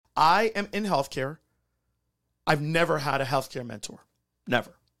I am in healthcare. I've never had a healthcare mentor. Never.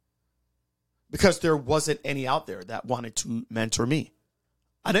 Because there wasn't any out there that wanted to mentor me.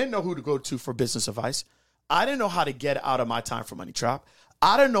 I didn't know who to go to for business advice. I didn't know how to get out of my time for money trap.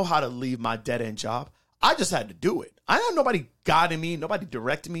 I didn't know how to leave my dead-end job. I just had to do it. I had nobody guiding me, nobody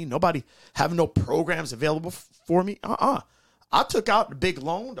directing me, nobody having no programs available for me. I took out the big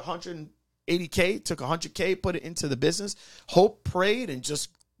loan, the 180K, took 100K, put it into the business, hope, prayed, and just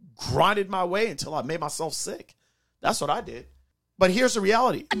grinded my way until I made myself sick. That's what I did. But here's the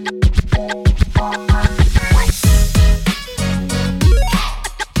reality.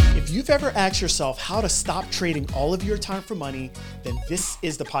 If you've ever asked yourself how to stop trading all of your time for money, then this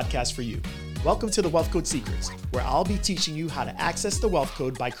is the podcast for you. Welcome to the Wealth Code Secrets, where I'll be teaching you how to access the wealth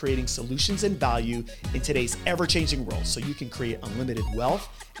code by creating solutions and value in today's ever-changing world so you can create unlimited wealth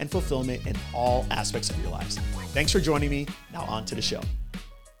and fulfillment in all aspects of your lives. Thanks for joining me. Now on to the show.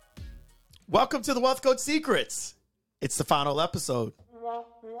 Welcome to the Wealth Code Secrets. It's the final episode.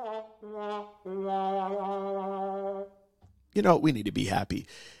 You know, we need to be happy.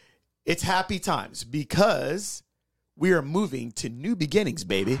 It's happy times because we are moving to new beginnings,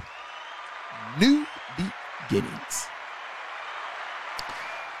 baby. New beginnings.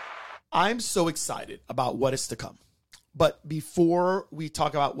 I'm so excited about what is to come. But before we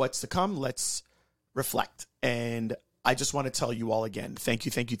talk about what's to come, let's reflect. And I just want to tell you all again, thank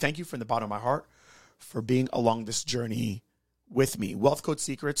you from the bottom of my heart for being along this journey with me. Wealth Code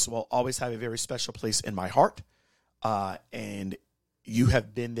Secrets will always have a very special place in my heart. And you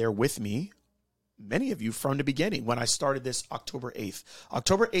have been there with me, many of you, from the beginning when I started this October 8th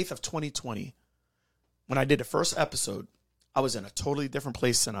of 2020. When I did the first episode, I was in a totally different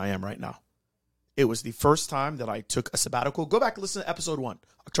place than I am right now. It was the first time that I took a sabbatical. Go back and listen to episode 1,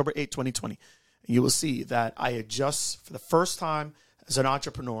 October 8th, 2020. And you will see that I had just, for the first time as an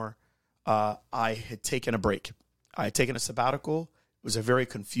entrepreneur, I had taken a break. I had taken a sabbatical. It was a very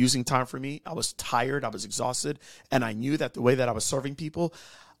confusing time for me. I was tired. I was exhausted. And I knew that the way that I was serving people,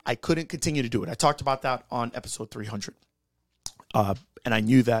 I couldn't continue to do it. I talked about that on episode 300. And I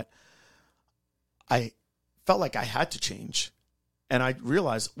knew that I felt like I had to change. And I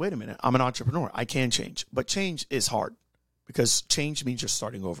realized, wait a minute, I'm an entrepreneur. I can change. But change is hard because change means you're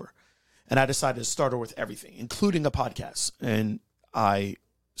starting over. And I decided to start over with everything, including a podcast. And I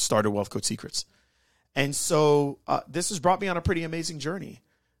started Wealth Code Secrets. And so this has brought me on a pretty amazing journey.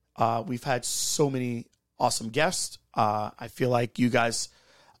 We've had so many awesome guests. I feel like you guys,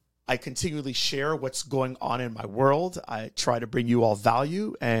 I continually share what's going on in my world. I try to bring you all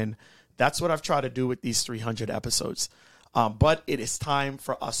value. And that's what I've tried to do with these 300 episodes. But it is time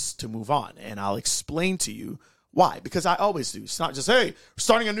for us to move on. And I'll explain to you why. Because I always do. It's not just, hey, we're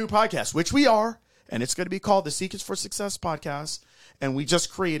starting a new podcast, which we are. And it's going to be called the Secrets for Success podcast. And we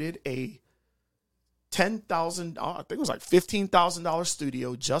just created a $10,000, I think it was like $15,000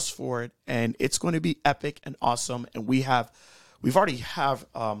 studio just for it. And it's going to be epic and awesome. And we've already have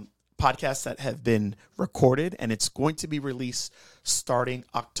podcasts that have been recorded, and it's going to be released starting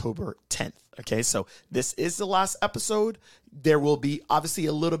October 10th. Okay, so this is the last episode. There will be obviously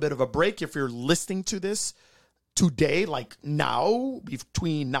a little bit of a break if you're listening to this today, like now,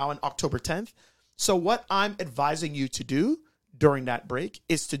 between now and October 10th. So what I'm advising you to do during that break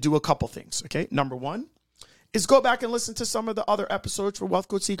is to do a couple things, okay? Number one is go back and listen to some of the other episodes for Wealth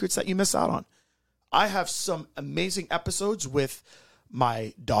Code Secrets that you missed out on. I have some amazing episodes with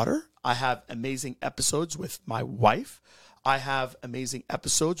my daughter. I have amazing episodes with my wife. I have amazing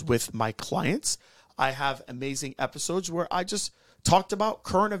episodes with my clients. I have amazing episodes where I just talked about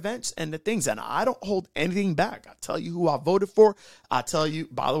current events and the things, and I don't hold anything back. I tell you who I voted for. I tell you,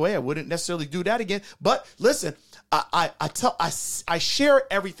 by the way, I wouldn't necessarily do that again. But listen, I share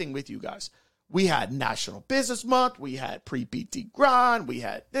everything with you guys. We had National Business Month. We had Pre-PT Grind. We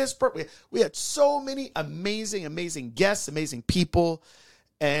had this. We had so many amazing guests, amazing people.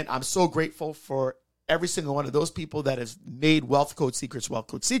 And I'm so grateful for every single one of those people that has made Wealth Code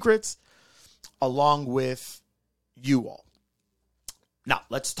Secrets, along with you all. Now,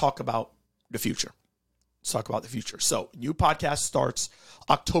 let's talk about the future. So, new podcast starts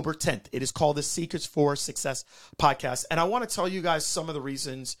October 10th. It is called the Secrets for Success podcast. And I want to tell you guys some of the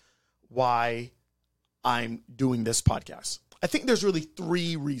reasons why I'm doing this podcast. I think there's really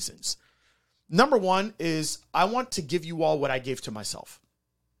 3 reasons. Number one is I want to give you all what I gave to myself.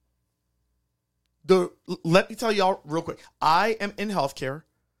 Let me tell y'all real quick. I am in healthcare.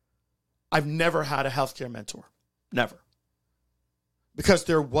 I've never had a healthcare mentor. Never. Because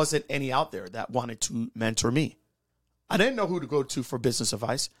there wasn't any out there that wanted to mentor me. I didn't know who to go to for business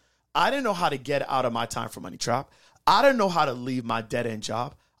advice. I didn't know how to get out of my time for money trap. I didn't know how to leave my dead-end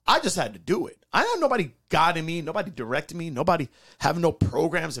job. I just had to do it. I had nobody guiding me, nobody directing me, nobody having no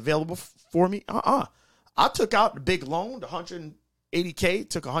programs available for me. I took out the big loan, the 180K,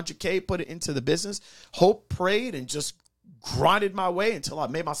 took 100K, put it into the business, hope, prayed, and just grinded my way until I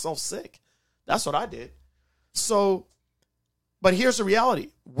made myself sick. That's what I did. So, but here's the reality.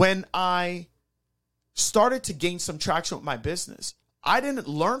 When I started to gain some traction with my business, I didn't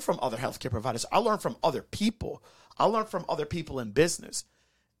learn from other healthcare providers. I learned from other people. I learned from other people in business.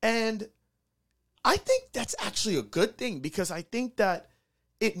 And I think that's actually a good thing, because I think that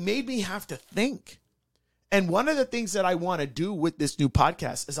it made me have to think. And one of the things that I want to do with this new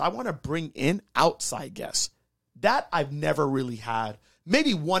podcast is I want to bring in outside guests that I've never really had.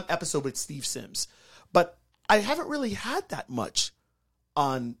 Maybe one episode with Steve Sims, but I haven't really had that much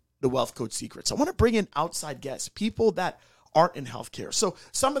on the Wealth Code Secrets. I want to bring in outside guests, people that aren't in healthcare. So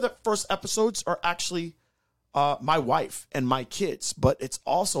some of the first episodes are actually my wife and my kids, but it's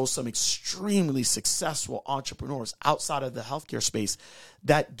also some extremely successful entrepreneurs outside of the healthcare space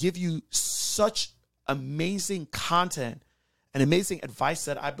that give you such amazing content and amazing advice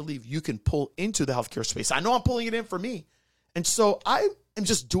that I believe you can pull into the healthcare space. I know I'm pulling it in for me. And so I am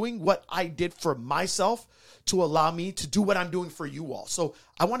just doing what I did for myself to allow me to do what I'm doing for you all. So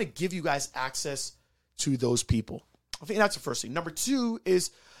I want to give you guys access to those people. I think that's the first thing. Number two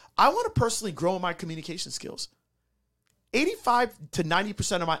is I want to personally grow my communication skills. 85 to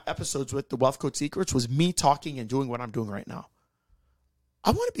 90% of my episodes with the Wealth Code Secrets was me talking and doing what I'm doing right now.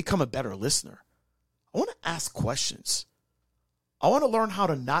 I want to become a better listener. I want to ask questions. I want to learn how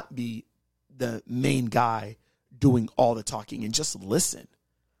to not be the main guy doing all the talking and just listen.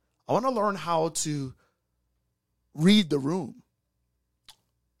 I want to learn how to read the room.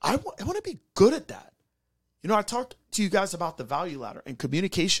 I want to be good at that. You know, I talked to you guys about the value ladder, and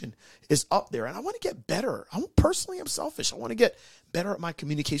communication is up there, and I want to get better. I'm selfish. I want to get better at my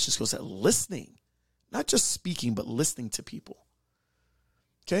communication skills, at listening, not just speaking, but listening to people.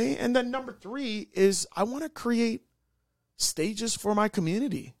 Okay. And then number three is I want to create stages for my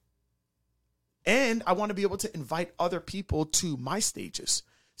community. And I want to be able to invite other people to my stages.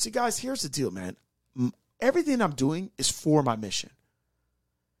 See, guys, here's the deal, man. Everything I'm doing is for my mission.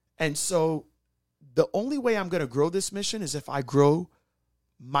 And so the only way I'm going to grow this mission is if I grow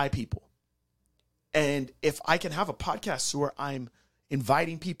my people. And if I can have a podcast where I'm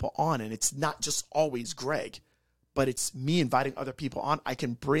inviting people on, and it's not just always Greg, but it's me inviting other people on, I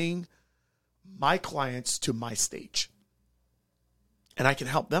can bring my clients to my stage. And I can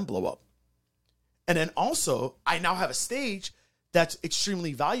help them blow up. And then also, I now have a stage that's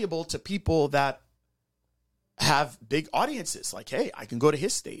extremely valuable to people that have big audiences. Like, hey, I can go to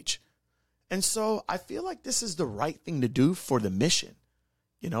his stage. And so I feel like this is the right thing to do for the mission.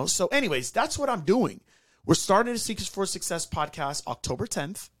 You know, so anyways, that's what I'm doing. We're starting the Secrets for Success podcast October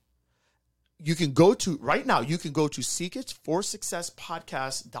 10th. You can go to, right now, you can go to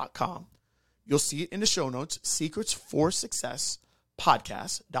secretsforsuccesspodcast.com. You'll see it in the show notes,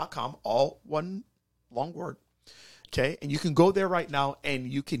 secretsforsuccesspodcast.com, all one long word. Okay. And you can go there right now and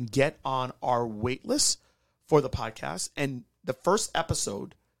you can get on our wait list for the podcast. And the first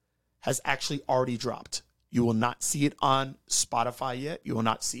episode has actually already dropped. You will not see it on Spotify yet. You will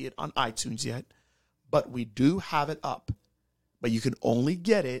not see it on iTunes yet, but we do have it up. But you can only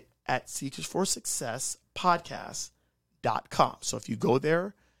get it at secretsforsuccesspodcast.com. So if you go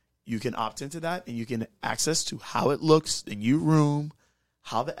there, you can opt into that and you can access to how it looks, the new room,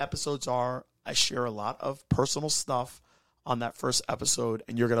 how the episodes are. I share a lot of personal stuff on that first episode,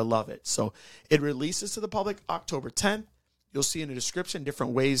 and you're going to love it. So it releases to the public October 10th. You'll see in the description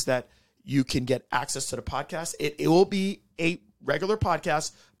different ways that you can get access to the podcast. It will be a regular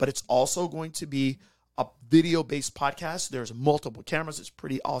podcast, but it's also going to be a video-based podcast. There's multiple cameras. It's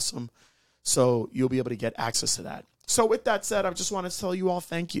pretty awesome. So you'll be able to get access to that. So with that said, I just want to tell you all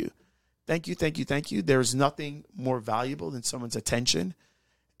thank you. Thank you, thank you, thank you. There's nothing more valuable than someone's attention.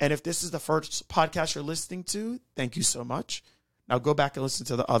 And if this is the first podcast you're listening to, thank you so much. Now go back and listen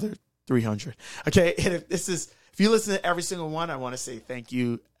to the other 300. Okay, and if you listen to every single one, I want to say thank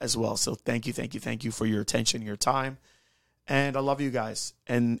you as well. So thank you for your attention, your time. And I love you guys.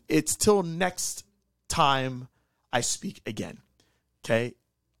 And it's till next time I speak again. Okay,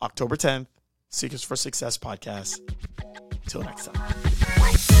 October 10th, Secrets for Success podcast. Till next time.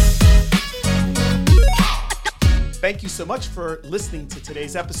 Thank you so much for listening to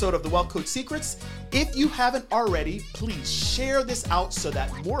today's episode of the Wealth Code Secrets. If you haven't already, please share this out so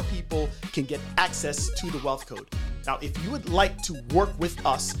that more people can get access to the Wealth Code. Now, if you would like to work with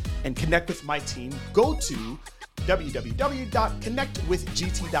us and connect with my team, go to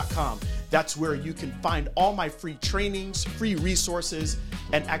www.connectwithgt.com. That's where you can find all my free trainings, free resources,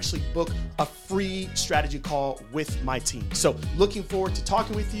 and actually book a free strategy call with my team. So looking forward to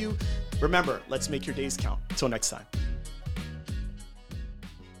talking with you. Remember, let's make your days count. Until next time.